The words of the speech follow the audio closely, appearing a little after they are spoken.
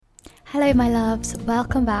Hello my loves,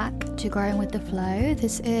 welcome back to Growing with the Flow.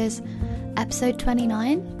 This is episode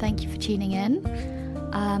 29. Thank you for tuning in.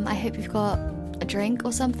 I hope you've got a drink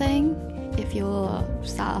or something if you're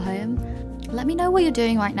sat at home. Let me know what you're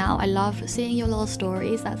doing right now. I love seeing your little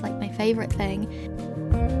stories. That's like my favourite thing.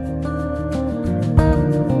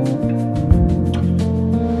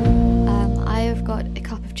 I've got a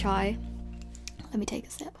cup of chai. Let me take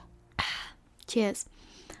a sip. Cheers.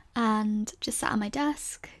 And just sat at my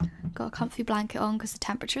desk, got a comfy blanket on because the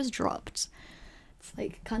temperature has dropped. It's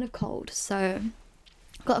like kind of cold, so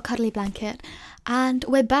got a cuddly blanket, and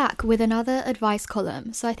we're back with another advice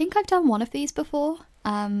column. So I think I've done one of these before.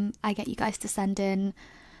 I get you guys to send in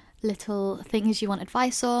little things you want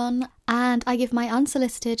advice on, and I give my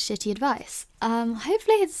unsolicited shitty advice.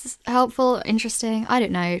 Hopefully it's helpful, interesting, I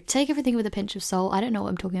don't know. Take everything with a pinch of salt. I don't know what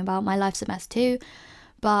I'm talking about. My life's a mess too,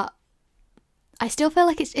 but I still feel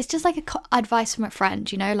like it's just like advice from a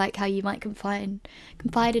friend, you know, like how you might confide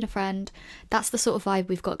in a friend. That's the sort of vibe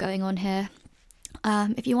we've got going on here.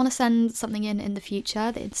 If you want to send something in the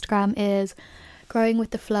future, the Instagram is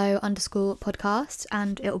growingwiththeflow_podcast,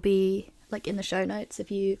 and it'll be like in the show notes. If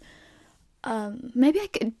you maybe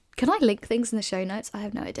can I link things in the show notes? I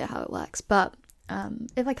have no idea how it works, but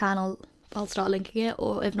if I can, I'll start linking it,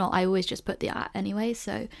 or if not, I always just put the @ anyway.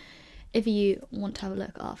 So if you want to have a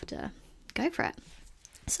look after, go for it.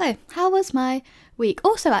 So, how was my week?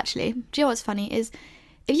 Also, actually, do you know what's funny is,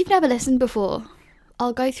 if you've never listened before,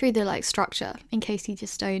 I'll go through the structure in case you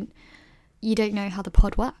don't know how the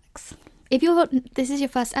pod works. If this is your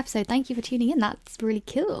first episode, thank you for tuning in. That's really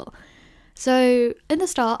cool. So, in the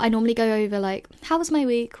start, I normally go over how was my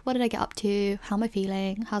week? What did I get up to? How am I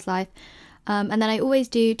feeling? How's life? And then I always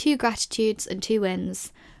do 2 gratitudes and 2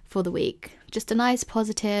 wins for the week. Just a nice,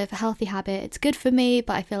 positive, healthy habit. It's good for me,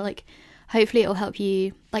 but I feel like hopefully it'll help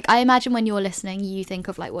you. I imagine when you're listening, you think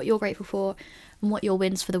of what you're grateful for and what your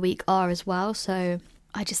wins for the week are as well. So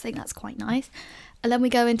I just think that's quite nice. And then we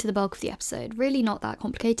go into the bulk of the episode. Really not that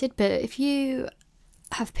complicated, but if you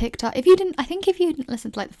have picked up, if you didn't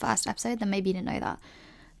listen to the first episode, then maybe you didn't know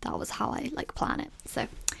that was how I plan it. So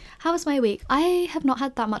how was my week? I have not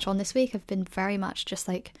had that much on this week. I've been very much just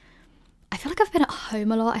I feel like I've been at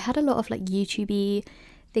home a lot. I had a lot of YouTube-y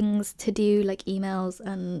things to do, emails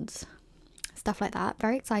and stuff like that.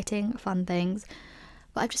 Very exciting, fun things.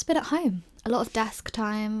 But I've just been at home. A lot of desk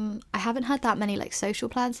time. I haven't had that many social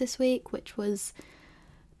plans this week,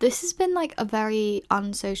 this has been a very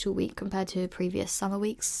unsocial week compared to previous summer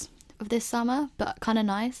weeks of this summer, but kind of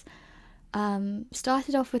nice.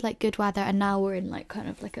 Started off with good weather, and now we're in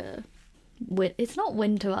it's not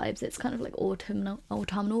winter vibes, it's kind of autumnal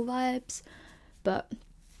vibes, but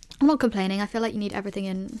I'm not complaining. I feel like you need everything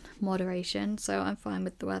in moderation, so I'm fine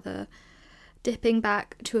with the weather dipping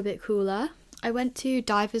back to a bit cooler. I went to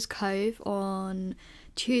Divers Cove on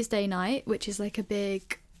Tuesday night, which is a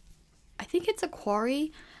big, I think it's a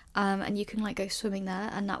quarry, and you can go swimming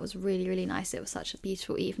there, and that was really, really nice. It was such a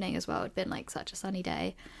beautiful evening as well. It'd been such a sunny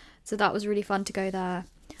day, so that was really fun to go there.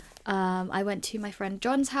 I went to my friend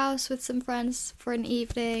John's house with some friends for an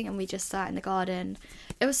evening, and we just sat in the garden.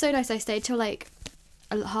 It was so nice. I stayed till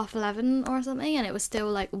 11:30 or something, and it was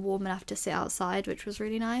still warm enough to sit outside, which was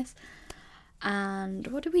really nice. And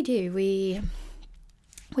what did we do? We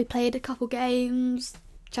played a couple games,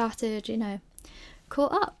 chatted,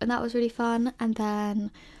 caught up, and that was really fun. And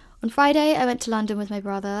then on Friday I went to London with my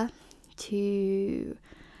brother to,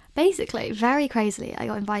 basically, very crazily, I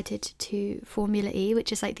got invited to Formula E,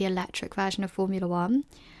 which is the electric version of Formula 1.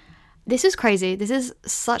 This is crazy. This is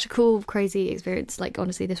such a cool, crazy experience.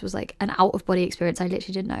 Honestly, this was an out-of-body experience. I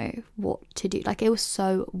literally didn't know what to do. It was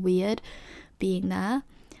so weird being there.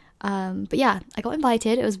 But yeah, I got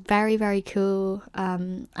invited. It was very, very cool.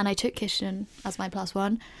 And I took Kishan as my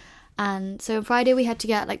 +1. And so on Friday we had to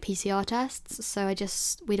get PCR tests. So and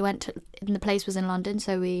the place was in London,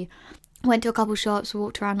 so we went to a couple shops,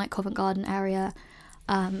 walked around Covent Garden area,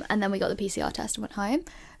 and then we got the PCR test and went home.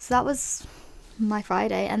 So that was my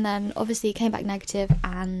Friday, and then obviously came back negative,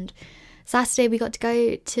 and Saturday we got to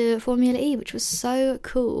go to Formula E, which was so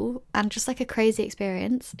cool and just a crazy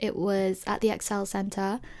experience. It was at the Excel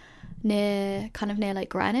Centre near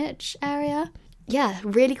Greenwich area. Yeah,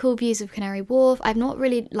 really cool views of Canary Wharf. I've not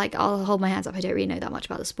really, I'll hold my hands up, I don't really know that much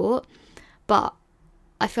about the sport, but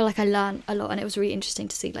I feel I learned a lot, and it was really interesting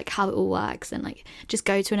to see how it all works, and just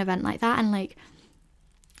go to an event like that, and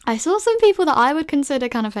I saw some people that I would consider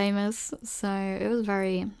kind of famous, so it was a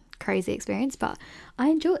very crazy experience, but I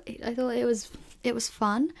enjoyed it. I thought it was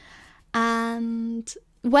fun. And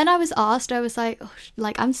when I was asked, I was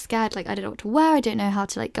I'm scared, I don't know what to wear, I don't know how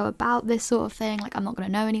to go about this sort of thing, I'm not going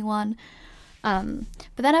to know anyone. But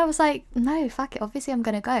then I was like, no, fuck it, obviously I'm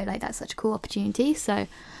gonna go, like that's such a cool opportunity. So I'm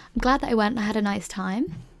glad that I went. I had a nice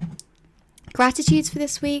time. Gratitudes for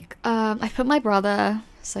this week. I put my brother,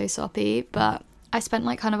 so soppy, but I spent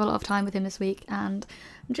like kind of a lot of time with him this week, and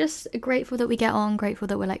I'm just grateful that we get on, grateful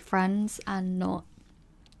that we're like friends and not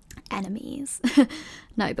enemies.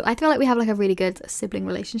 No, but I feel like we have like a really good sibling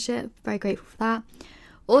relationship. Very grateful for that.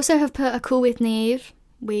 Also have put a call with Neve.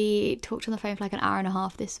 We talked on the phone for like an hour and a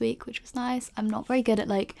half this week, which was nice. I'm not very good at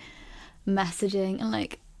like messaging, and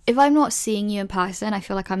like if I'm not seeing you in person, I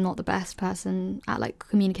feel like I'm not the best person at like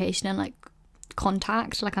communication and like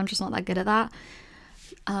contact. Like I'm just not that good at that.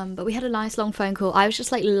 But we had a nice long phone call. I was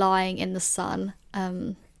just like lying in the sun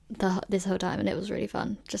this whole time, and it was really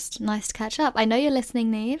fun. Just nice to catch up. I know you're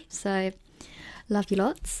listening, Neve, so love you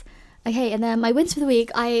lots. Okay, and then my wins for the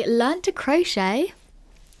week. I learned to crochet.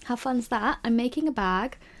 How fun's that? I'm making a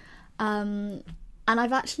bag. And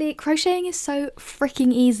I've actually, crocheting is so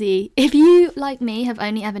freaking easy. If you, like me, have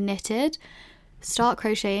only ever knitted, start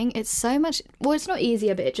crocheting. It's so much, well, it's not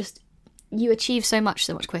easier, but it just, you achieve so much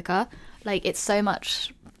quicker. Like, it's so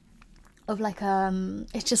much of like,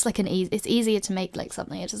 it's just like it's easier to make like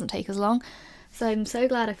something. It doesn't take as long. So I'm so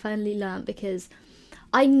glad I finally learned, because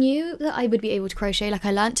I knew that I would be able to crochet. Like,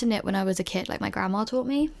 I learned to knit when I was a kid, like my grandma taught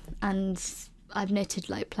me, and I've knitted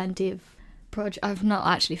like plenty of I've not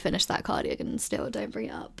actually finished that cardigan still, don't bring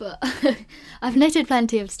it up, but I've knitted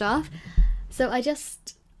plenty of stuff. So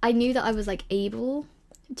I knew that I was like able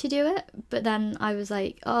to do it, but then I was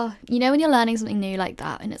like, oh, you know when you're learning something new like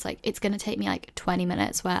that, and it's like, it's going to take me like 20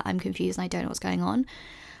 minutes where I'm confused and I don't know what's going on,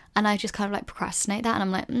 and I just kind of like procrastinate that, and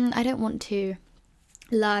I'm like, I don't want to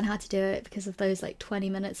learn how to do it because of those like 20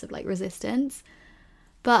 minutes of like resistance.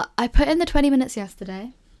 But I put in the 20 minutes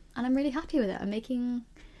yesterday, and I'm really happy with it. I'm making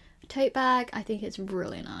a tote bag. I think it's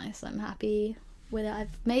really nice. I'm happy with it.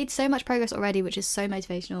 I've made so much progress already, which is so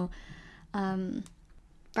motivational.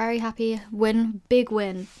 Very happy. Big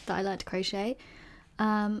win that I learned to crochet.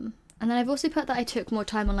 And then I've also put that I took more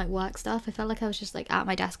time on like work stuff. I felt like I was just like at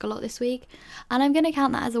my desk a lot this week, and I'm going to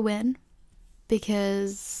count that as a win,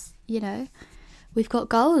 because, you know, we've got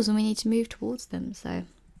goals and we need to move towards them. So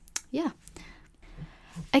yeah.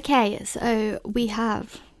 Okay, so we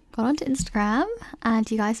have gone onto Instagram, and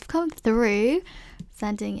you guys have come through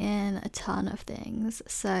sending in a ton of things,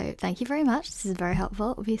 so thank you very much. This is very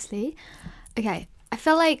helpful, obviously. Okay, I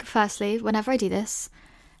feel like firstly, whenever I do this,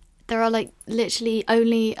 there are like literally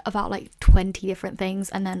only about like 20 different things,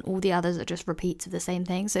 and then all the others are just repeats of the same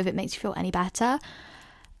thing. So if it makes you feel any better,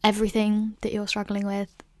 everything that you're struggling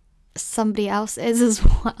with, somebody else is as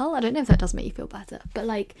well. I don't know if that does make you feel better, but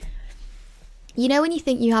like, you know when you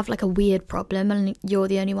think you have like a weird problem and you're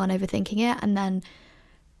the only one overthinking it, and then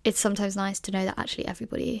it's sometimes nice to know that actually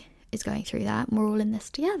everybody is going through that and we're all in this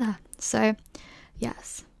together. So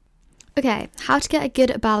yes. Okay, how to get a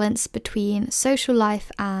good balance between social life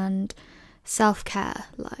and self-care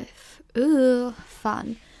life. Ooh,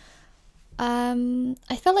 fun.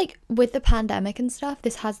 I feel like with the pandemic and stuff,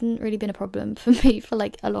 this hasn't really been a problem for me for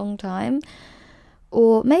like a long time,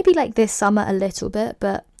 or maybe like this summer a little bit,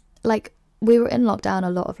 but like we were in lockdown a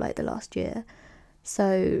lot of like the last year,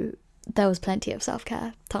 so there was plenty of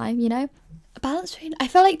self-care time, you know. A balance between, I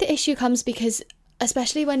feel like the issue comes because,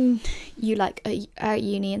 especially when you like are at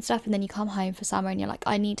uni and stuff, and then you come home for summer and you're like,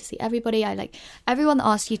 I need to see everybody, I like everyone that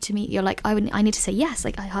asks you to meet, you're like, I need to say yes,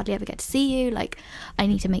 like I hardly ever get to see you, like I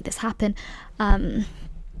need to make this happen.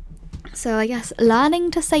 So I guess learning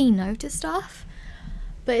to say no to stuff,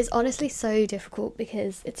 but it's honestly so difficult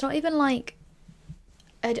because it's not even like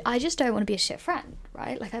I just don't want to be a shit friend,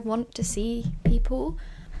 right? Like I want to see people.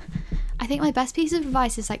 I think my best piece of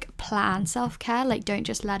advice is like plan self-care. Like don't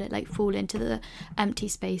just let it like fall into the empty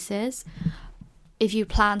spaces. If you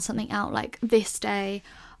plan something out, like this day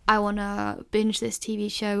I want to binge this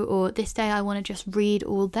TV show, or this day I want to just read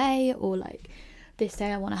all day, or like this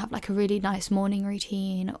day I want to have like a really nice morning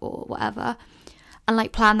routine or whatever, and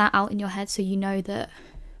like plan that out in your head so you know that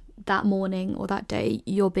that morning or that day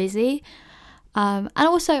you're busy. And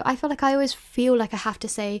also I feel like I always feel like I have to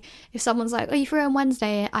say, if someone's like, are you free on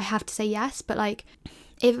Wednesday, I have to say yes. But like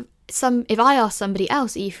if I ask somebody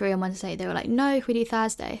else, are you free on Wednesday, they were like, no, if we do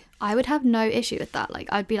Thursday, I would have no issue with that. Like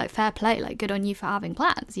I'd be like, fair play, like good on you for having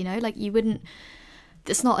plans, you know, like you wouldn't,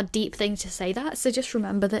 it's not a deep thing to say that. So just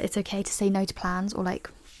remember that it's okay to say no to plans, or like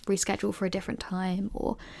reschedule for a different time,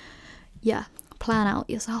 or yeah, plan out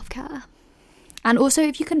your self-care. And also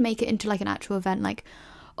if you can make it into like an actual event, like,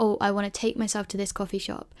 oh, I want to take myself to this coffee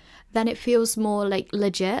shop, then it feels more like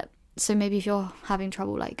legit. So maybe if you're having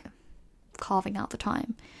trouble like carving out the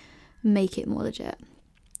time, make it more legit.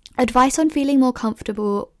 Advice on feeling more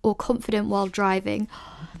comfortable or confident while driving.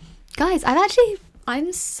 Guys,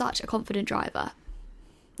 I'm such a confident driver.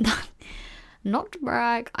 Not to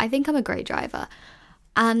brag, I think I'm a great driver.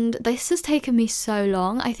 And this has taken me so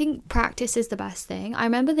long. I think practice is the best thing. I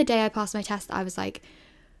remember the day I passed my test, I was like,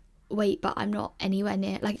 wait, but I'm not anywhere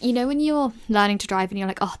near, like, you know, when you're learning to drive and you're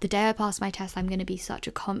like, oh, the day I pass my test, I'm going to be such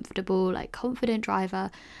a comfortable, like, confident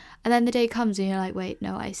driver. And then the day comes and you're like, wait,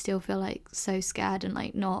 no, I still feel like so scared and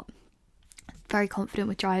like not very confident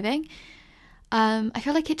with driving. I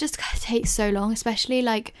feel like it just takes so long, especially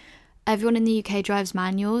like everyone in the UK drives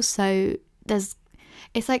manuals, so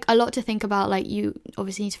it's like a lot to think about. Like, you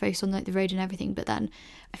obviously need to focus on like the road and everything, but then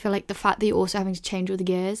I feel like the fact that you're also having to change all the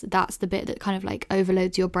gears, that's the bit that kind of like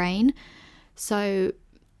overloads your brain. So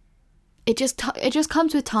it just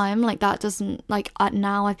comes with time. Like, that doesn't, like,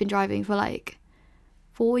 now I've been driving for like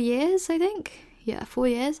 4 years, I think. Yeah, 4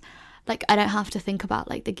 years. Like, I don't have to think about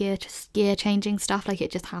like the gear changing stuff. Like,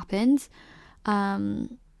 it just happens.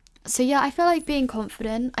 So yeah, I feel like being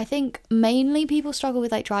confident, I think mainly people struggle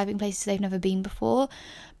with like driving places they've never been before,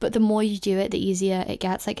 but the more you do it, the easier it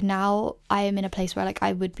gets. Like, now I am in a place where like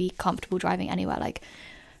I would be comfortable driving anywhere, like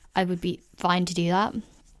I would be fine to do that.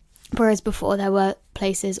 Whereas before, there were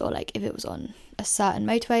places, or like if it was on a certain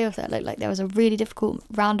motorway, or if like there was a really difficult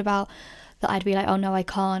roundabout, that I'd be like, oh no, I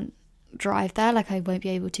can't drive there, like I won't be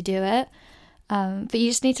able to do it. But you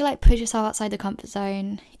just need to like push yourself outside the comfort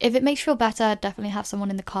zone. If it makes you feel better, definitely have someone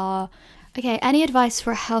in the car. Okay, any advice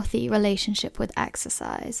for a healthy relationship with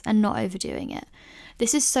exercise and not overdoing it?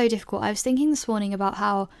 This is so difficult. I was thinking this morning about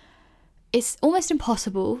how it's almost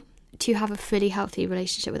impossible to have a fully healthy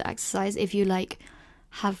relationship with exercise if you like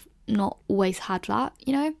have not always had that,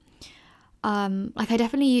 you know? Like, I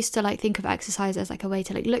definitely used to like think of exercise as like a way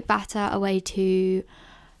to like look better, a way to,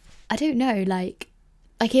 I don't know, like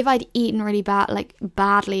if I'd eaten really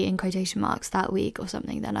badly in quotation marks that week or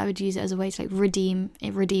something, then I would use it as a way to like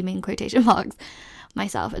redeeming quotation marks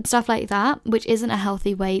myself and stuff like that, which isn't a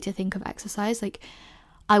healthy way to think of exercise. Like,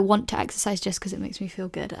 I want to exercise just because it makes me feel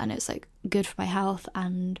good and it's like good for my health,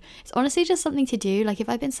 and it's honestly just something to do. Like, if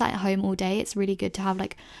I've been sat at home all day, it's really good to have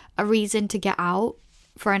like a reason to get out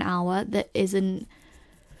for an hour that isn't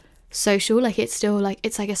social. Like, it's still like,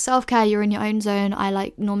 it's like a self-care, you're in your own zone. I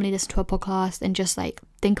like normally listen to a podcast and just like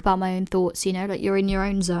think about my own thoughts, you know, like you're in your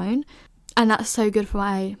own zone, and that's so good for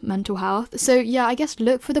my mental health. So yeah, I guess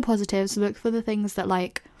look for the positives, look for the things that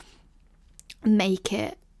like make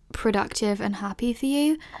it productive and happy for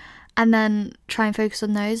you, and then try and focus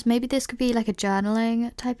on those. Maybe this could be like a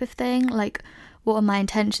journaling type of thing, like, what are my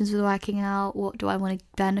intentions with working out? What do I want to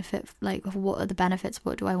benefit? Like, what are the benefits?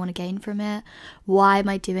 What do I want to gain from it? Why am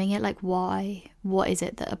I doing it? Like, why? What is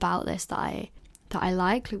it that about this that I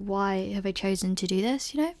like? Like, why have I chosen to do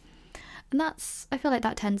this? You know, and I feel like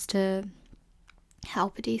that tends to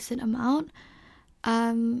help a decent amount.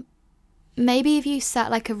 Maybe if you set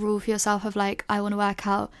like a rule for yourself of like, I want to work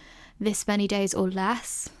out this many days or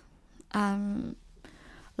less.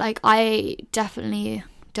 Like, I definitely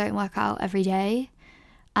don't work out every day,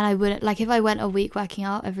 and I wouldn't, like, if I went a week working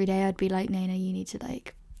out every day, I'd be like, no, you need to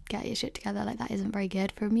like get your shit together, like that isn't very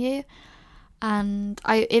good from you. And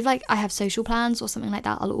if like I have social plans or something like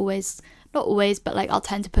that, I'll always, not always, but like I'll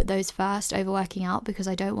tend to put those first over working out, because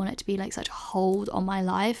I don't want it to be like such a hold on my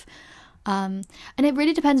life. And it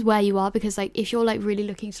really depends where you are, because like if you're like really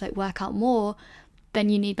looking to like work out more, then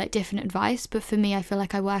you need like different advice. But for me, I feel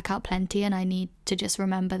like I work out plenty, and I need to just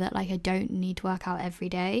remember that like I don't need to work out every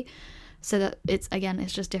day, so that it's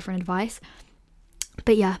just different advice.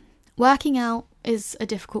 But yeah, working out is a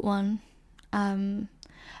difficult one.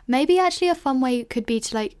 Maybe actually a fun way could be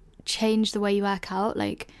to like change the way you work out.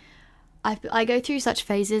 Like, I go through such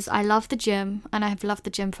phases. I love the gym, and I have loved the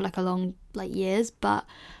gym for like a long like years, but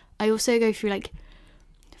I also go through like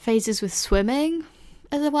phases with swimming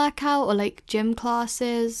as a workout, or like gym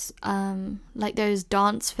classes. Like those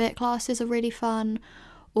dance fit classes are really fun.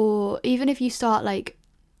 Or even if you start like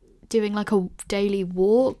doing like a daily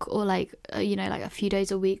walk, or like you know, like a few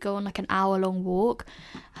days a week, go on like an hour long walk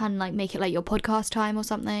and like make it like your podcast time or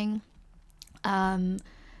something, and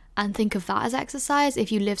think of that as exercise.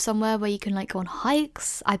 If you live somewhere where you can like go on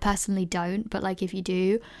hikes, I personally don't, but like if you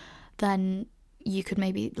do, then you could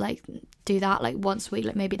maybe like do that like once a week.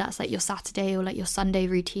 Like, maybe that's like your Saturday or like your Sunday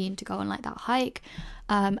routine to go on like that hike.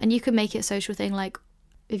 And you could make it a social thing. Like,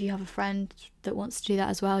 if you have a friend that wants to do that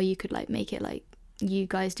as well, you could like make it like you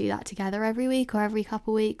guys do that together every week or every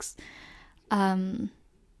couple weeks. And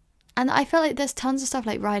I feel like there's tons of stuff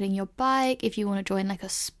like riding your bike if you want to join like a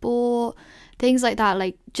sport, things like that.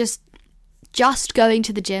 Like, just just going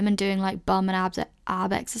to the gym and doing like bum and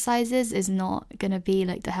ab exercises is not gonna be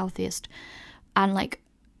like the healthiest and like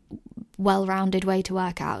well-rounded way to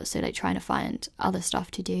work out. So like trying to find other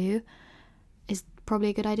stuff to do is probably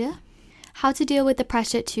a good idea. How to deal with the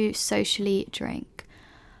pressure to socially drink.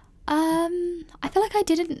 I feel like I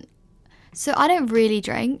didn't. So I don't really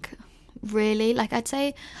drink, really. Like I'd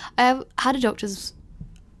say I had a doctor's,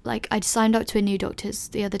 like I signed up to a new doctor's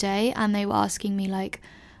the other day and they were asking me like,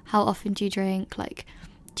 how often do you drink? Like,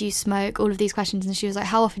 do you smoke? All of these questions. And she was like,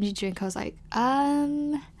 how often do you drink? I was like,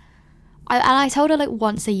 I told her like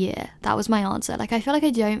once a year. That was my answer. Like I feel like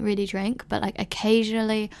I don't really drink, but like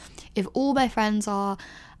occasionally if all my friends are,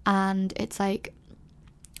 and it's like,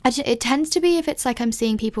 it tends to be if it's like I'm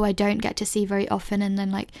seeing people I don't get to see very often and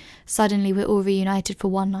then like suddenly we're all reunited for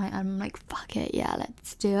one night, I'm like, fuck it, yeah,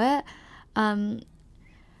 let's do it. I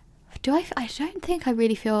don't think I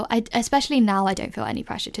really feel, especially now, I don't feel any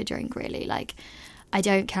pressure to drink really. Like I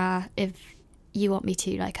don't care if you want me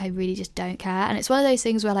to, like I really just don't care. And it's one of those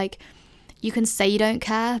things where like you can say you don't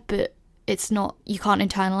care, but it's not, you can't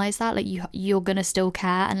internalize that. Like you're gonna still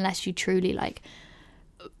care unless you truly like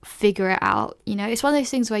figure it out, you know. It's one of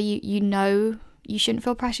those things where you know you shouldn't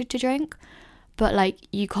feel pressured to drink, but like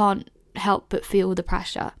you can't help but feel the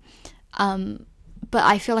pressure. But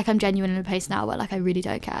I feel like I'm genuine in a place now where like I really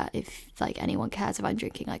don't care if like anyone cares if I'm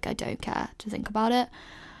drinking. Like I don't care to think about it.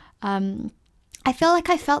 I feel like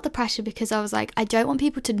I felt the pressure because I was like, I don't want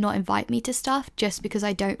people to not invite me to stuff just because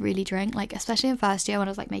I don't really drink. Like especially in first year when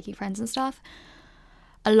I was like making friends and stuff,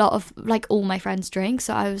 a lot of like all my friends drink,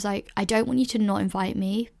 so I was like, I don't want you to not invite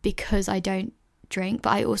me because I don't drink,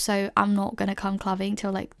 but I'm not gonna come clubbing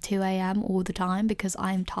till like 2 a.m. all the time because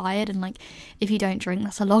I'm tired, and like if you don't drink,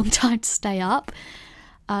 that's a long time to stay up.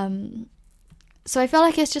 So I feel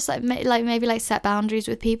like it's just like maybe like set boundaries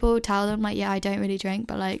with people, tell them like, yeah, I don't really drink,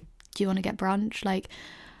 but like, do you want to get brunch? Like,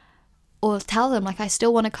 or tell them like I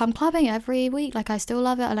still want to come clubbing every week, like I still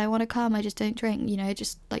love it and I want to come, I just don't drink, you know.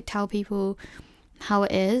 Just like tell people how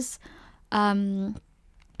it is.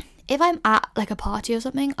 If I'm at like a party or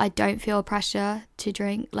something, I don't feel pressure to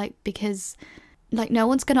drink, like because like no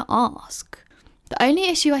one's gonna ask. The only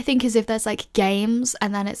issue I think is if there's like games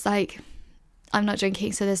and then it's like I'm not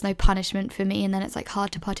drinking, so there's no punishment for me, and then it's like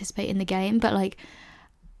hard to participate in the game. But like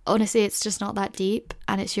honestly, it's just not that deep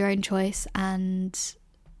and it's your own choice. And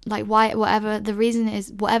like whatever the reason is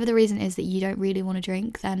that you don't really want to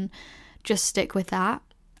drink, then just stick with that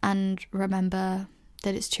and remember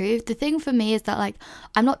that it's true. The thing for me is that like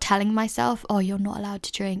I'm not telling myself, oh, you're not allowed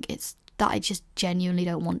to drink. It's that I just genuinely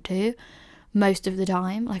don't want to most of the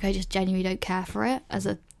time. Like I just genuinely don't care for it as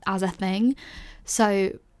a thing.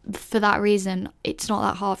 So for that reason, it's not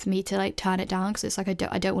that hard for me to like turn it down, because it's like I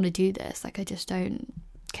don't want to do this. Like I just don't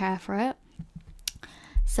care for it.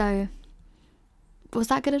 So was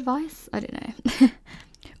that good advice? I don't know.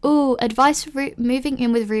 Oh, advice for moving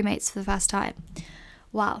in with roommates for the first time.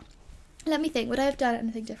 Wow. Let me think, would I have done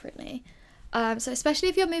anything differently? So especially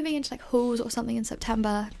if you're moving into like halls or something in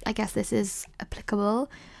September, I guess this is applicable.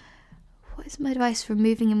 What is my advice for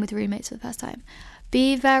moving in with roommates for the first time?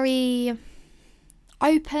 Be very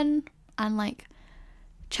open and like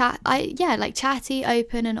chatty,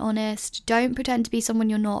 open and honest. Don't pretend to be someone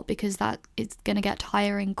you're not, because that is gonna get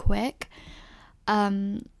tiring quick.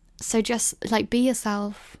 So just like be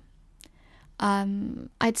yourself.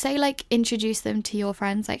 I'd say like introduce them to your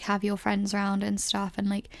friends, like have your friends around and stuff, and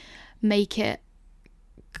like make it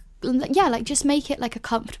just make it like a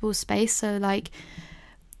comfortable space. So like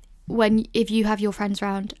if you have your friends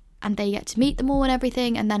around and they get to meet them all and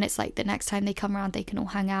everything, and then it's like the next time they come around they can all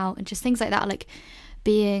hang out and just things like that. Like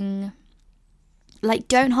being like,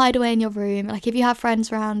 don't hide away in your room. Like if you have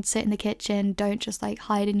friends around, sit in the kitchen, don't just like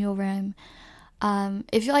hide in your room.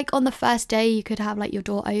 If you're like on the first day, you could have like your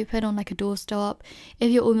door open on like a doorstop. If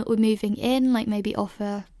you're all moving in, like maybe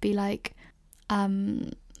be like,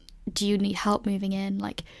 do you need help moving in?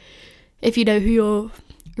 Like if you know who your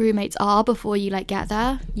roommates are before you like get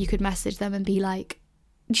there, you could message them and be like,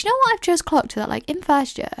 do you know what I've just clocked? That like in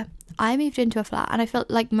first year I moved into a flat, and I feel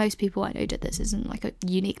like most people I know did this. Isn't like a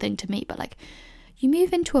unique thing to me, but like you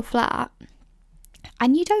move into a flat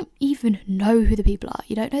and you don't even know who the people are.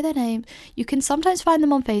 You don't know their names. You can sometimes find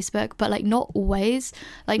them on Facebook, but like not always.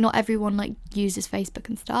 Like not everyone like uses Facebook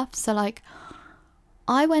and stuff. So like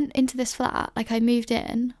I went into this flat, like I moved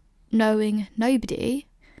in knowing nobody,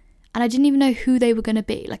 and I didn't even know who they were going to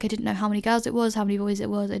be. Like I didn't know how many girls it was, how many boys it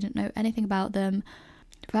was. I didn't know anything about them.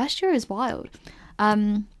 First year is wild.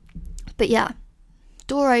 But yeah,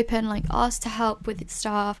 door open, like ask to help with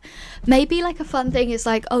stuff. Maybe like a fun thing is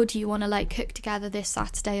like, oh, do you want to like cook together this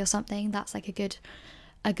Saturday or something? That's like a good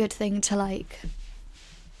a good thing to like,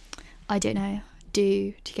 I don't know,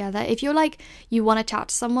 do together. If you're like, you want to chat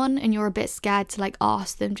to someone and you're a bit scared to like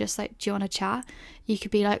ask them just like, do you want to chat? You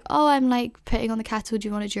could be like, oh, I'm like putting on the kettle, do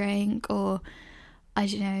you want a drink? Or I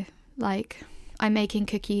don't know, like, I'm making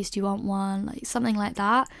cookies, do you want one? Like something like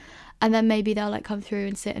that. And then maybe they'll like come through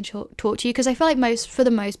and sit and talk to you, because I feel like for the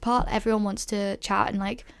most part everyone wants to chat, and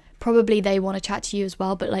like probably they want to chat to you as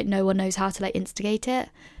well, but like no one knows how to like instigate it.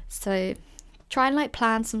 So try and like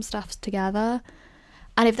plan some stuff together.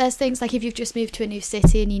 And if there's things like, if you've just moved to a new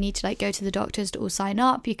city and you need to like go to the doctors to all sign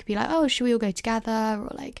up, you could be like, oh, should we all go together? Or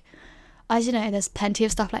like, I don't know, there's plenty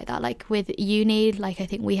of stuff like that. Like with uni, like I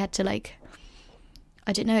think we had to like,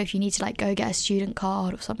 I don't know, if you need to like go get a student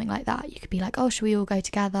card or something like that, you could be like, oh, should we all go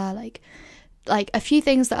together? Like a few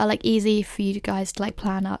things that are like easy for you guys to like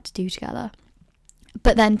plan out to do together.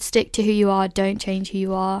 But then stick to who you are, don't change who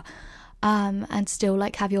you are, and still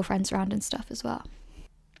like have your friends around and stuff as well.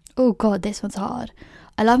 Oh god, this one's hard.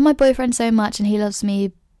 I love my boyfriend so much and he loves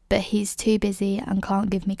me, but he's too busy and can't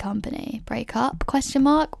give me company. Break up? ?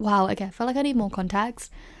 Wow, okay, I feel like I need more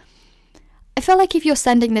context. I feel like if you're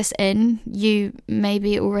sending this in, you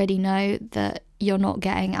maybe already know that you're not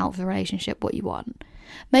getting out of the relationship what you want.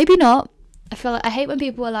 Maybe not. I feel like I hate when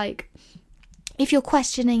people are like, if you're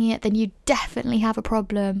questioning it, then you definitely have a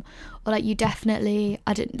problem. Or like, you definitely,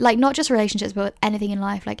 I don't like, not just relationships, but anything in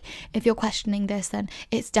life. Like if you're questioning this, then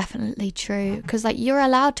it's definitely true. Because like, you're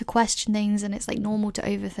allowed to question things, and it's like normal to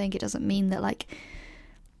overthink. It doesn't mean that like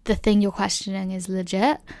the thing you're questioning is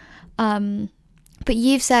legit. But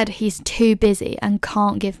you've said he's too busy and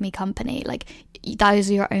can't give me company. Like,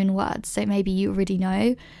 those are your own words. So maybe you already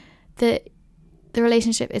know that the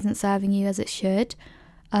relationship isn't serving you as it should.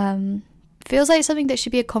 Feels like something that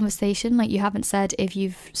should be a conversation. Like, you haven't said if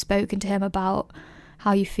you've spoken to him about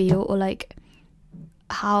how you feel, or like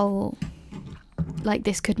how like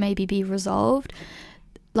this could maybe be resolved.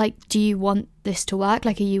 Like, do you want this to work?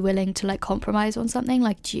 Like, are you willing to like compromise on something?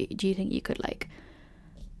 Like, do you think you could like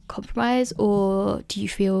compromise, or do you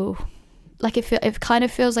feel like it kind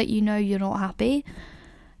of feels like, you know, you're not happy,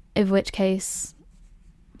 in which case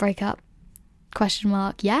break up? ?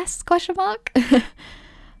 Yes ?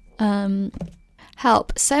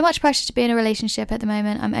 Help. So much pressure to be in a relationship at the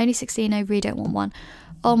moment. I'm only 16. I really don't want one.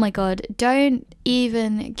 Oh my god, don't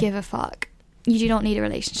even give a fuck. You do not need a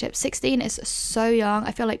relationship. 16 is so young.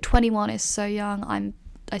 I feel like 21 is so young.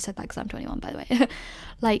 I said that because I'm 21, by the way.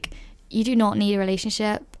 Like, you do not need a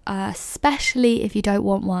relationship, especially if you don't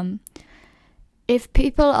want one. If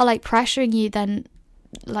people are like pressuring you, then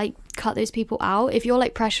like cut those people out. If you're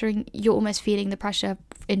like pressuring, you're almost feeling the pressure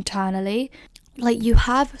internally. Like, you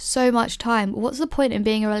have so much time. What's the point in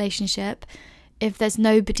being in a relationship if there's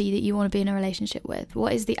nobody that you want to be in a relationship with?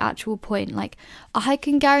 What is the actual point? Like, I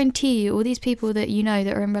can guarantee you all these people that you know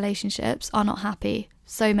that are in relationships are not happy.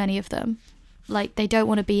 So many of them. Like, they don't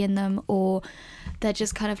want to be in them, or they're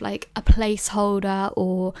just kind of like a placeholder,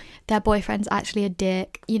 or their boyfriend's actually a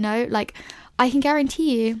dick, you know? Like, I can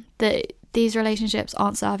guarantee you that these relationships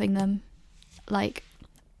aren't serving them. Like,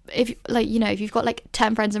 if like, you know, if you've got like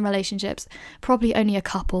 10 friends in relationships, probably only a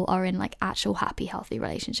couple are in like actual happy, healthy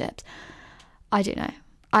relationships. I don't know.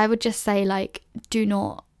 I would just say, like, do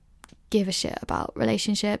not give a shit about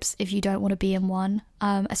relationships if you don't want to be in one,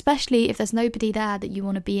 especially if there's nobody there that you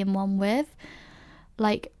want to be in one with.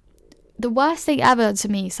 Like, the worst thing ever to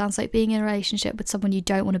me sounds like being in a relationship with someone you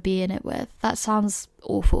don't want to be in it with. That sounds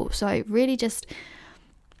awful. So really just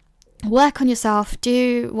work on yourself,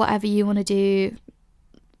 do whatever you want to do,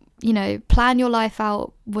 you know, plan your life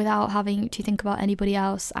out without having to think about anybody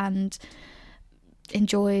else, and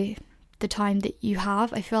enjoy the time that you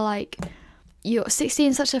have. I feel like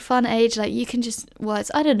 16 is such a fun age. Like, you can just, well,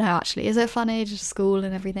 it's, I don't know, actually, is it a fun age of school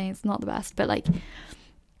and everything? It's not the best, but like,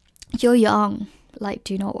 you're young. Like,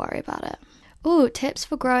 do not worry about it. Oh, tips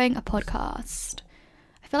for growing a podcast.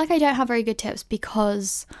 I feel like I don't have very good tips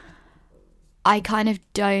because I kind of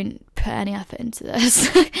don't put any effort into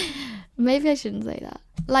this. Maybe I shouldn't say that.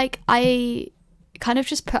 Like, I kind of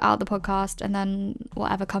just put out the podcast, and then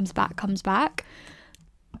whatever comes back comes back.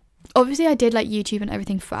 Obviously I did like YouTube and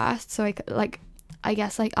everything first, so I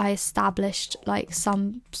guess like I established like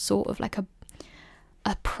some sort of like a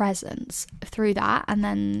presence through that, and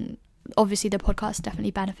then obviously the podcast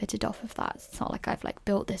definitely benefited off of that. It's not like I've like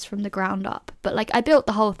built this from the ground up, but like I built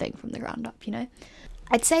the whole thing from the ground up, you know.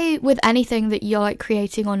 I'd say with anything that you're like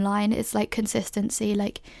creating online, it's like consistency.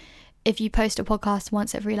 Like, if you post a podcast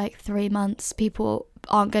once every like 3 months, people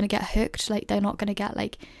aren't going to get hooked. Like, they're not going to get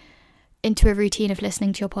like into a routine of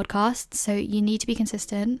listening to your podcast. So you need to be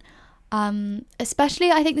consistent.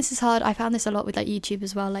 Especially, I think this is hard. I found this a lot with like YouTube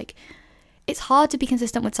as well. Like, it's hard to be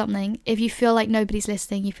consistent with something if you feel like nobody's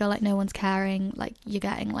listening, you feel like no one's caring, like you're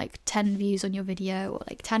getting like 10 views on your video or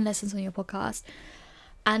like 10 listens on your podcast,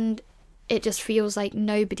 and it just feels like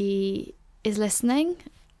nobody is listening.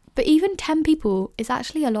 But even 10 people is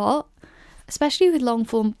actually a lot, especially with long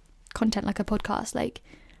form content like a podcast. Like,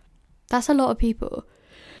 that's a lot of people.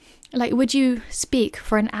 Like, would you speak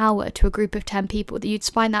for an hour to a group of 10 people? That you'd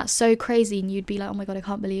find that so crazy, and you'd be like, oh my god, I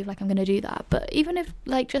can't believe like I'm gonna do that. But even if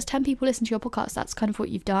like just 10 people listen to your podcast, that's kind of what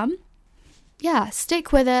you've done. Yeah,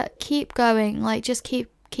 stick with it, keep going, like just keep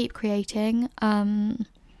creating.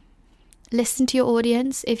 Listen to your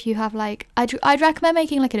audience. If you have like, I'd recommend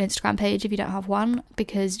making like an Instagram page if you don't have one,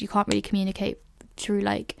 because you can't really communicate through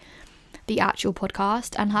like the actual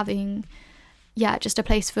podcast, and having just a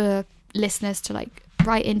place for listeners to like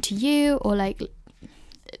write into you or like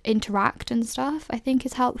interact and stuff, I think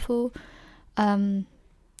is helpful.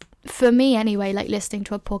 For me anyway, like listening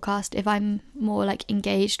to a podcast, if I'm more like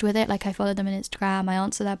engaged with it, like I follow them on Instagram, I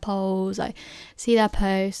answer their polls, I see their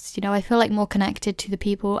posts, you know, I feel like more connected to the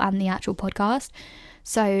people and the actual podcast.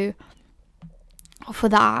 So for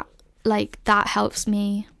that, like that helps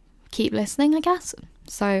me keep listening, I guess.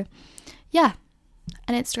 So yeah,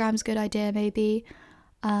 an Instagram's a good idea maybe.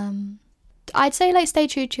 I'd say like stay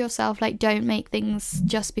true to yourself, like don't make things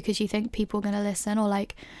just because you think people are going to listen, or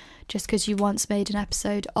like just because you once made an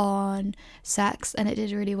episode on sex and it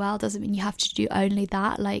did really well doesn't mean you have to do only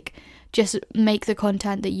that. Like just make the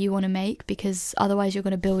content that you want to make, because otherwise you're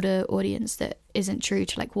going to build an audience that isn't true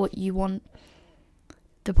to like what you want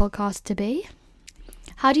the podcast to be.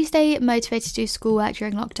 How do you stay motivated to do schoolwork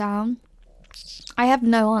during lockdown? I have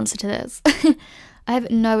no answer to this. I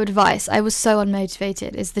have no advice. I was so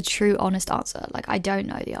unmotivated is the true honest answer. Like I don't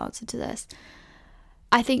know the answer to this.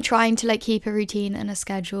 I think trying to like keep a routine and a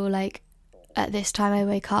schedule, like at this time I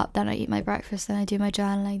wake up, then I eat my breakfast, then I do my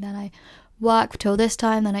journaling, then I work till this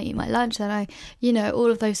time, then I eat my lunch, then I, you know,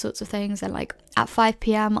 all of those sorts of things. And like at 5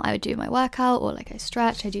 p.m. I would do my workout, or like I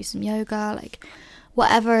stretch, I do some yoga, like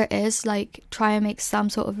whatever it is, like try and make some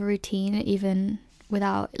sort of a routine, even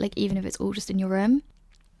without like, even if it's all just in your room.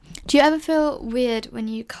 Do you ever feel weird when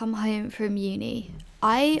you come home from uni?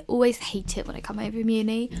 I always hate it when I come home from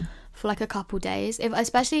uni for like a couple days,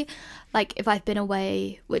 especially like if I've been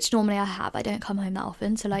away, which normally I have. I don't come home that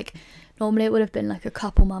often, so like normally it would have been like a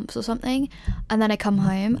couple months or something, and then I come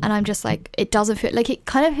home and I'm just like, it doesn't feel like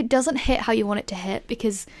it doesn't hit how you want it to hit,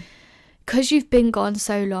 because you've been gone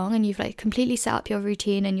so long and you've like completely set up your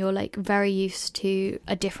routine and you're like very used to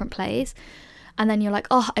a different place. And then you're like,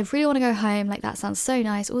 oh, I really want to go home. Like, that sounds so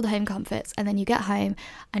nice, all the home comforts. And then you get home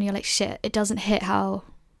and you're like, shit, it doesn't hit how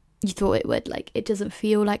you thought it would. Like, it doesn't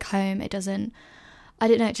feel like home. It doesn't, I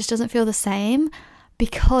don't know, it just doesn't feel the same,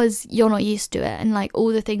 because you're not used to it. And like all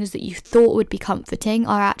the things that you thought would be comforting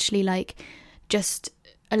are actually like just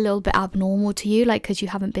a little bit abnormal to you, like because you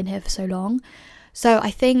haven't been here for so long. So I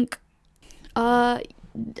think,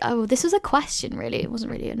 this was a question really, it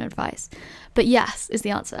wasn't really an advice, but yes is the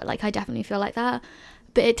answer. Like I definitely feel like that,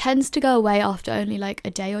 but it tends to go away after only like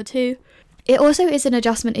a day or two. It also is an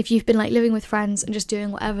adjustment if you've been like living with friends and just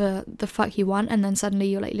doing whatever the fuck you want, and then suddenly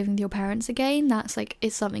you're like living with your parents again. That's like,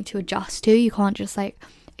 it's something to adjust to. You can't just like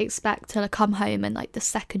expect to come home and like the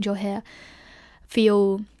second you're here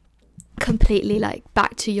feel completely like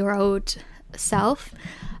back to your old self.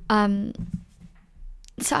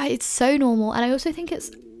 So it's so normal, and I also think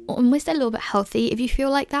it's almost a little bit healthy if you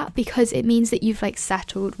feel like that, because it means that you've like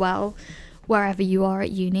settled well wherever you are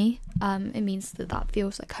at uni. It means that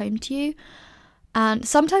feels like home to you. And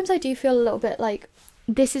sometimes I do feel a little bit like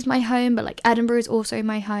this is my home, but like Edinburgh is also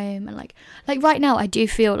my home, and like right now I do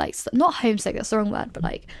feel like, not homesick, that's the wrong word, but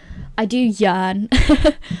like I do yearn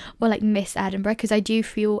or like miss Edinburgh, because I do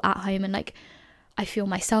feel at home and like I feel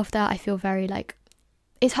myself there. I feel very like,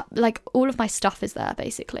 it's like all of my stuff is there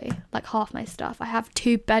basically, like half my stuff. I have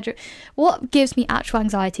 2 bedrooms. What gives me actual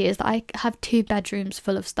anxiety is that I have 2 bedrooms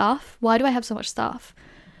full of stuff. Why do I have so much stuff?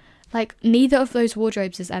 Like neither of those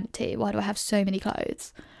wardrobes is empty. Why do I have so many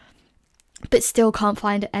clothes but still can't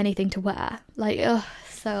find anything to wear? Like, ugh,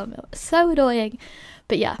 so annoying.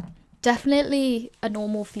 But yeah, definitely a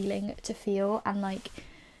normal feeling to feel. And like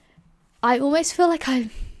I almost feel like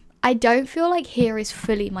I don't feel like here is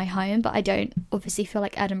fully my home, but I don't obviously feel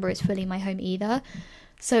like Edinburgh is fully my home either.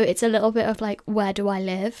 So it's a little bit of like, where do I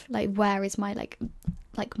live? Like, where is my like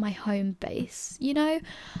my home base, you know?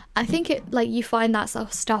 I think it like you find that sort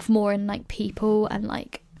of stuff more in like people and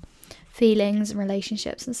like feelings and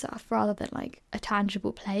relationships and stuff, rather than like a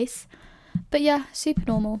tangible place. But yeah, super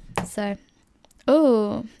normal. So,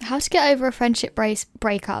 how to get over a friendship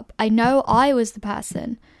breakup. I know I was the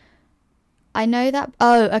person I know that,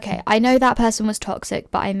 oh, okay, I know that person was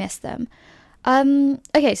toxic, but I miss them.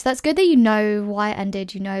 Okay, so that's good that you know why it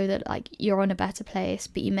ended, you know that, like, you're on a better place,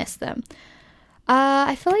 but you miss them.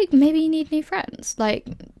 I feel like maybe you need new friends. Like,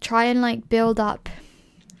 try and, like, build up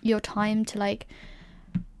your time to, like,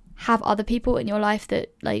 have other people in your life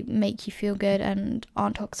that, like, make you feel good and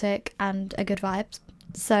aren't toxic and are good vibes.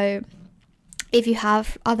 So if you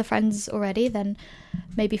have other friends already, then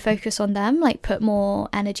maybe focus on them, like put more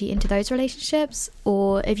energy into those relationships.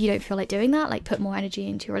 Or if you don't feel like doing that, like put more energy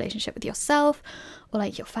into your relationship with yourself or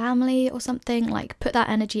like your family or something, like put that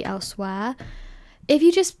energy elsewhere. If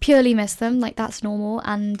you just purely miss them, like that's normal,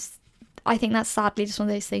 and I think that's sadly just one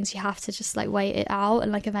of those things you have to just like wait it out,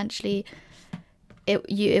 and like eventually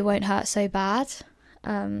it won't hurt so bad.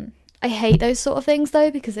 I hate those sort of things though,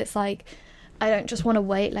 because it's like I don't just want to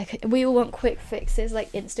wait. Like, we all want quick fixes,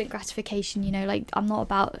 like instant gratification, you know, like I'm not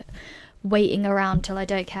about waiting around till I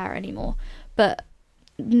don't care anymore. But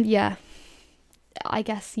yeah, I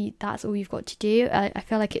guess that's all you've got to do. I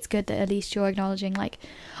feel like it's good that at least you're acknowledging, like,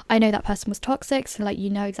 I know that person was toxic, so like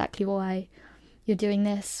you know exactly why you're doing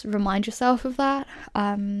this. Remind yourself of that.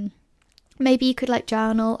 Maybe you could like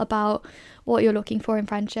journal about what you're looking for in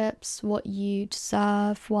friendships, what you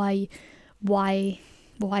deserve, why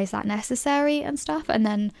is that necessary and stuff. And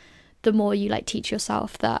then the more you like teach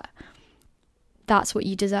yourself that that's what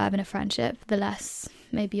you deserve in a friendship, the less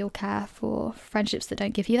maybe you'll care for friendships that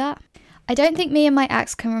don't give you that. I don't think me and my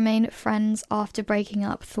ex can remain friends after breaking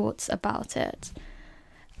up. Thoughts about it?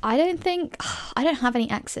 I don't have any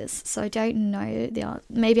exes, so I don't know the answer.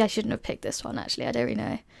 Maybe I shouldn't have picked this one, actually. I don't really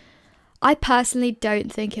know. I personally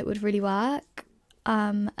don't think it would really work,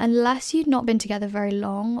 unless you'd not been together very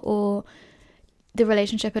long, or the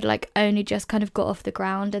relationship had like only just kind of got off the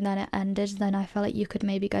ground and then it ended. Then I feel like you could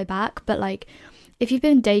maybe go back. But like if you've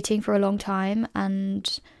been dating for a long time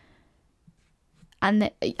and I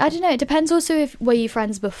don't know, it depends also if were you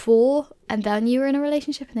friends before and then you were in a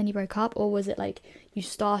relationship and then you broke up, or was it like you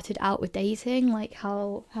started out with dating? Like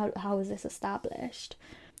how was this established?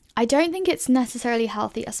 I don't think it's necessarily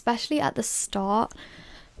healthy, especially at the start,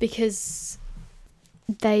 because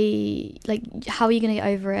they like, how are you going to get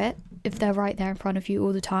over it if they're right there in front of you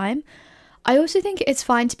all the time? I also think it's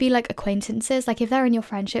fine to be like acquaintances, like if they're in your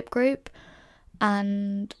friendship group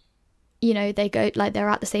and you know they go like they're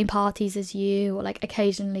at the same parties as you, or like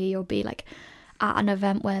occasionally you'll be like at an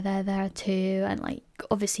event where they're there too, and like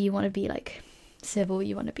obviously you want to be like civil,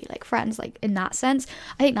 you want to be like friends, like in that sense.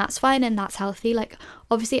 I think that's fine and that's healthy. Like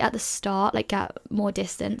obviously at the start, like get more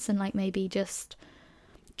distance and like maybe just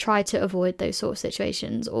try to avoid those sort of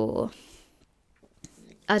situations, or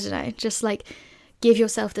I don't know, just like give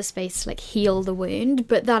yourself the space to like heal the wound.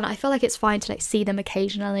 But then I feel like it's fine to like see them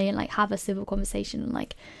occasionally and like have a civil conversation and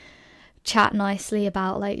like chat nicely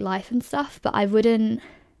about like life and stuff. But I don't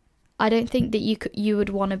think that you would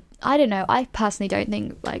want to, I don't know, I personally don't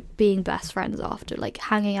think like being best friends after like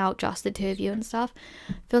hanging out just the two of you and stuff,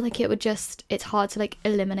 I feel like it's hard to like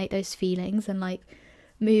eliminate those feelings and like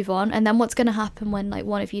move on. And then what's going to happen when like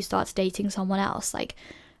one of you starts dating someone else? Like,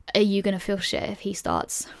 are you going to feel shit if he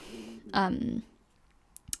starts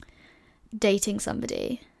dating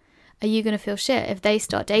somebody? Are you going to feel shit if they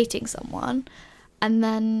start dating someone and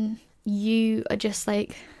then you are just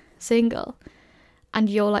like single and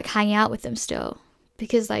you're like hanging out with them still?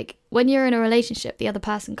 Because like when you're in a relationship, the other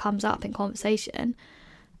person comes up in conversation,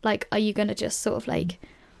 like are you going to just sort of like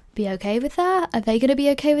be okay with that? Are they going to be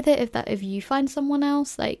okay with it if you find someone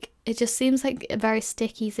else? Like it just seems like a very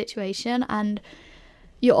sticky situation, and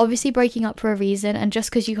you're obviously breaking up for a reason, and just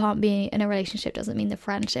because you can't be in a relationship doesn't mean the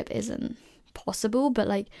friendship isn't possible. But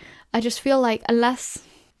like I just feel like, unless,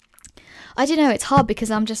 I don't know, it's hard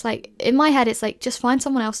because I'm just like, in my head it's like just find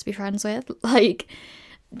someone else to be friends with. Like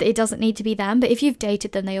it doesn't need to be them, but if you've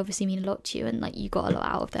dated them, they obviously mean a lot to you and like you got a lot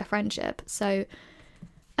out of their friendship. So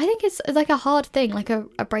I think it's like a hard thing. Like a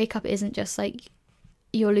breakup isn't just like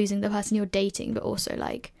you're losing the person you're dating, but also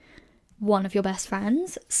like one of your best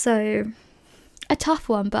friends. So a tough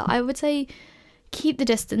one, but I would say keep the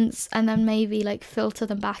distance and then maybe like filter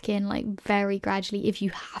them back in like very gradually if you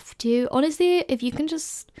have to. Honestly, if you can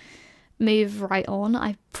just move right on,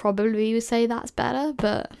 I probably would say that's better.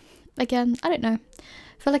 But again, I don't know.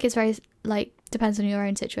 I feel like it's very like depends on your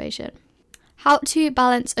own situation. How to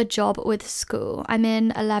balance a job with school. I'm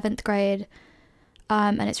in 11th grade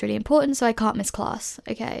and it's really important, so I can't miss class.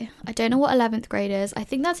 Okay, I don't know what 11th grade is. I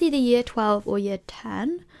think that's either year 12 or year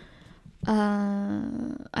 10.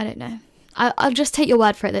 I don't know. I'll just take your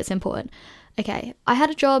word for it that it's important. Okay, I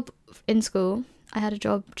had a job in school. I had a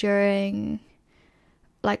job during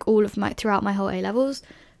like throughout my whole A levels.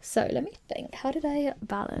 So let me think, how did I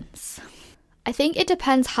balance? I think it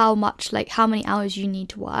depends how much, like how many hours you need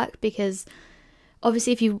to work, because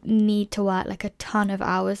obviously if you need to work like a ton of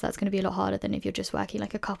hours, that's going to be a lot harder than if you're just working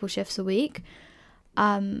like a couple shifts a week.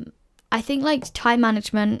 I think like time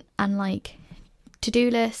management and like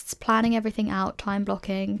to-do lists, planning everything out, time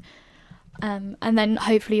blocking, and then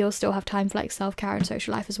hopefully you'll still have time for like self-care and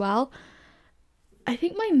social life as well. I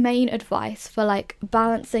think my main advice for like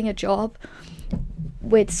balancing a job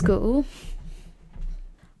with school,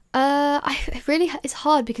 it's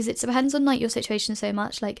hard because it depends on like your situation so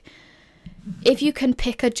much. Like if you can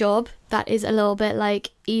pick a job that is a little bit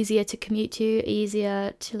like easier to commute to,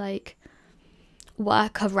 easier to like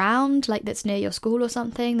work around, like that's near your school or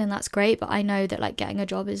something, then that's great. But I know that like getting a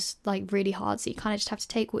job is like really hard, so you kind of just have to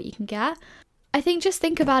take what you can get. I think just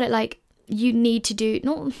think about it like you need to do,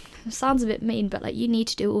 not, it sounds a bit mean, but like you need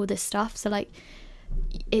to do all this stuff, so like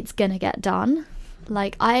it's gonna get done.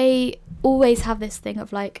 Like I always have this thing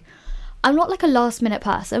of like, I'm not like a last minute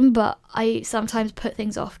person, but I sometimes put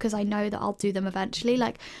things off because I know that I'll do them eventually.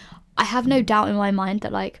 Like I have no doubt in my mind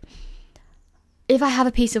that like if I have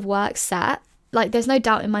a piece of work set, like there's no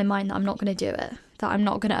doubt in my mind that I'm not going to do it, that I'm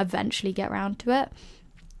not going to eventually get around to it.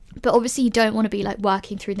 But obviously you don't want to be like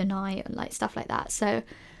working through the night and like stuff like that. So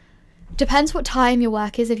depends what time your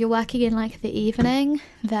work is. If you're working in like the evening,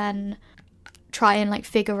 then try and like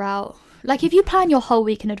figure out, like if you plan your whole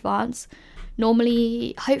week in advance,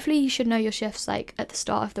 normally hopefully you should know your shifts like at the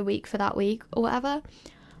start of the week for that week or whatever,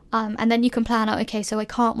 and then you can plan out, okay, so I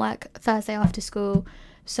can't work Thursday after school,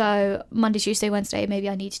 so Monday, Tuesday, Wednesday maybe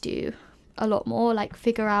I need to do a lot more. Like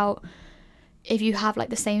figure out if you have like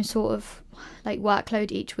the same sort of like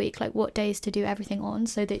workload each week, like what days to do everything on,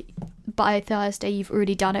 so that by Thursday you've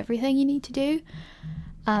already done everything you need to do.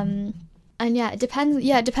 And it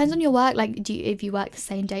depends on your work. Like if you work the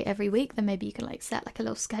same day every week, then maybe you can like set like a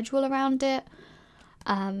little schedule around it.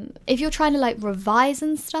 If you're trying to like revise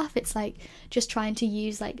and stuff, it's like just trying to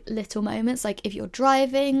use like little moments, like if you're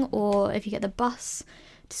driving or if you get the bus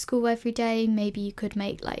to school every day, maybe you could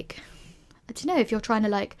make like, I don't know, if you're trying to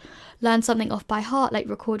like learn something off by heart, like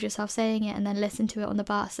record yourself saying it and then listen to it on the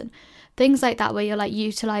bus and things like that, where you're like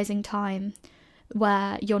utilizing time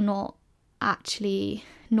where you're not actually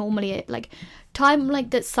normally, like time like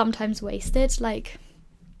that's sometimes wasted. Like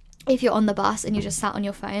if you're on the bus and you're just sat on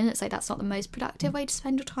your phone, it's like that's not the most productive way to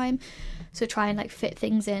spend your time, so try and like fit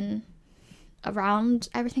things in around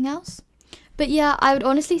everything else. But yeah, I would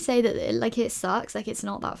honestly say that it sucks, like it's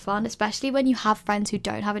not that fun, especially when you have friends who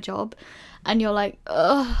don't have a job and you're like,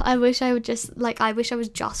 oh, I wish I was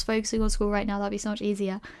just focusing on school right now, that'd be so much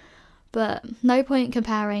easier. But no point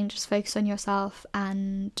comparing, just focus on yourself.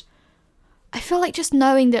 And I feel like just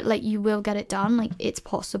knowing that like you will get it done, like it's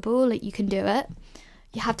possible, like you can do it.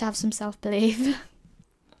 You have to have some self-belief.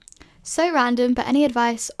 So random, but any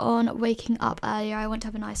advice on waking up earlier? I want to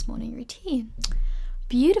have a nice morning routine.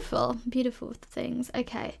 Beautiful things.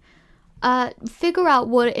 Okay. Figure out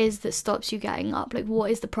what it is that stops you getting up. Like,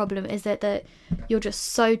 what is the problem? Is it that you're just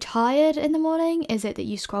so tired in the morning? Is it that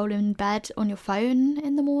you scroll in bed on your phone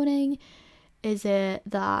in the morning? Is it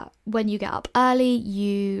that when you get up early,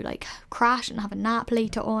 you like crash and have a nap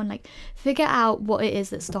later on? Like, figure out what it is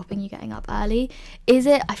that's stopping you getting up early.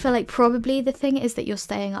 I feel like probably the thing is that you're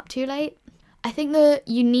staying up too late. I think that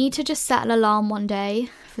you need to just set an alarm one day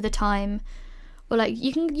for the time. Or like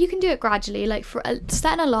you can do it gradually, like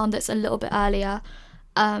set an alarm that's a little bit earlier,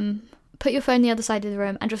 put your phone the other side of the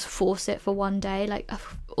room and just force it for one day, like,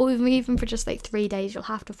 or even for just like 3 days, you'll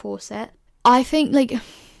have to force it. I think like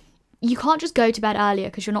you can't just go to bed earlier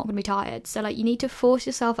because you're not going to be tired, so like you need to force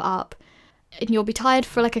yourself up, and you'll be tired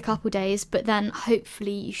for like a couple days, but then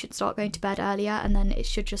hopefully you should start going to bed earlier, and then it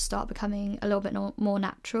should just start becoming a little bit more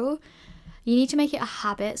natural. You need to make it a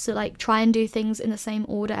habit, so like try and do things in the same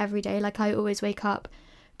order every day. Like I always wake up,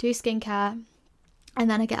 do skincare, and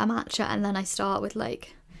then I get a matcha, and then I start with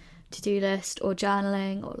like to-do list or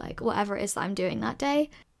journaling or like whatever it is that I'm doing that day,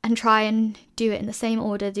 and try and do it in the same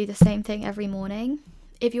order, do the same thing every morning.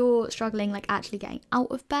 If you're struggling like actually getting out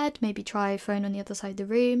of bed, maybe try phone on the other side of the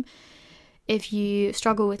room. If you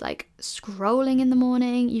struggle with like scrolling in the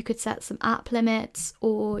morning, you could set some app limits,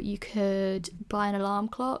 or you could buy an alarm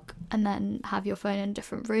clock and then have your phone in a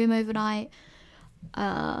different room overnight.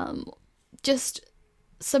 Just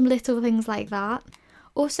some little things like that.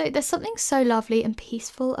 Also, there's something so lovely and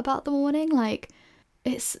peaceful about the morning. Like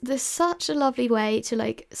there's such a lovely way to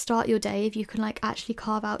like start your day if you can like actually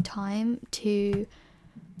carve out time to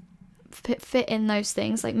fit in those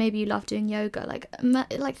things. Like maybe you love doing yoga,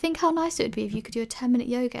 like think how nice it would be if you could do a 10-minute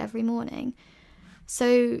yoga every morning.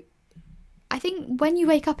 So I think when you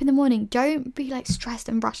wake up in the morning, don't be like stressed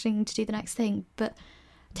and rushing to do the next thing, but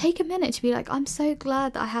take a minute to be like, I'm so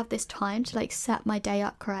glad that I have this time to like set my day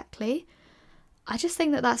up correctly. I just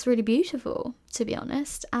think that that's really beautiful, to be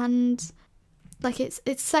honest, and like it's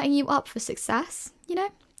setting you up for success, you know?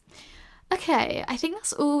 Okay, I think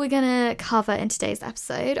that's all we're gonna cover in today's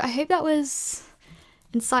episode. I hope that was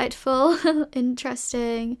insightful,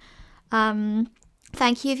 interesting.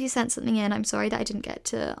 Thank you if you sent something in. I'm sorry that I didn't get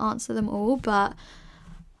to answer them all, but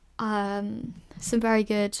some very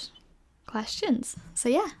good questions. So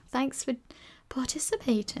yeah, thanks for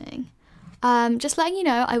participating. Just letting you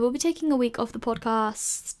know, I will be taking a week off the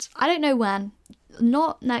podcast. I don't know when.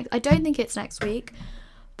 Not next. I don't think it's next week,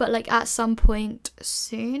 but like at some point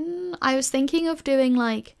soon. I was thinking of doing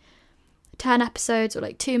like 10 episodes or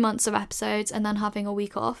like 2 months of episodes and then having a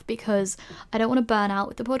week off, because I don't want to burn out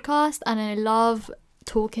with the podcast, and I love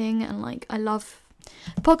talking, and like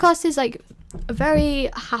the podcast is like a very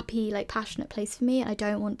happy, like passionate place for me, and I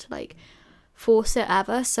don't want to like force it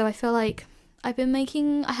ever. So I feel like I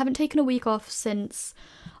haven't taken a week off since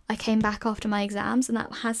I came back after my exams, and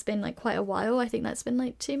that has been like quite a while. I think that's been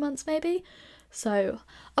like 2 months maybe. So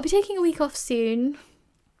I'll be taking a week off soon,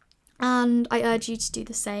 and I urge you to do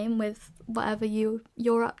the same with whatever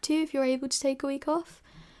you're up to. If you're able to take a week off,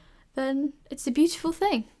 then it's a beautiful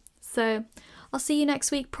thing. So I'll see you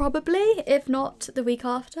next week probably, if not the week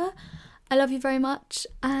after. I love you very much,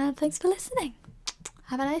 and thanks for listening.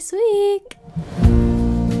 Have a nice week.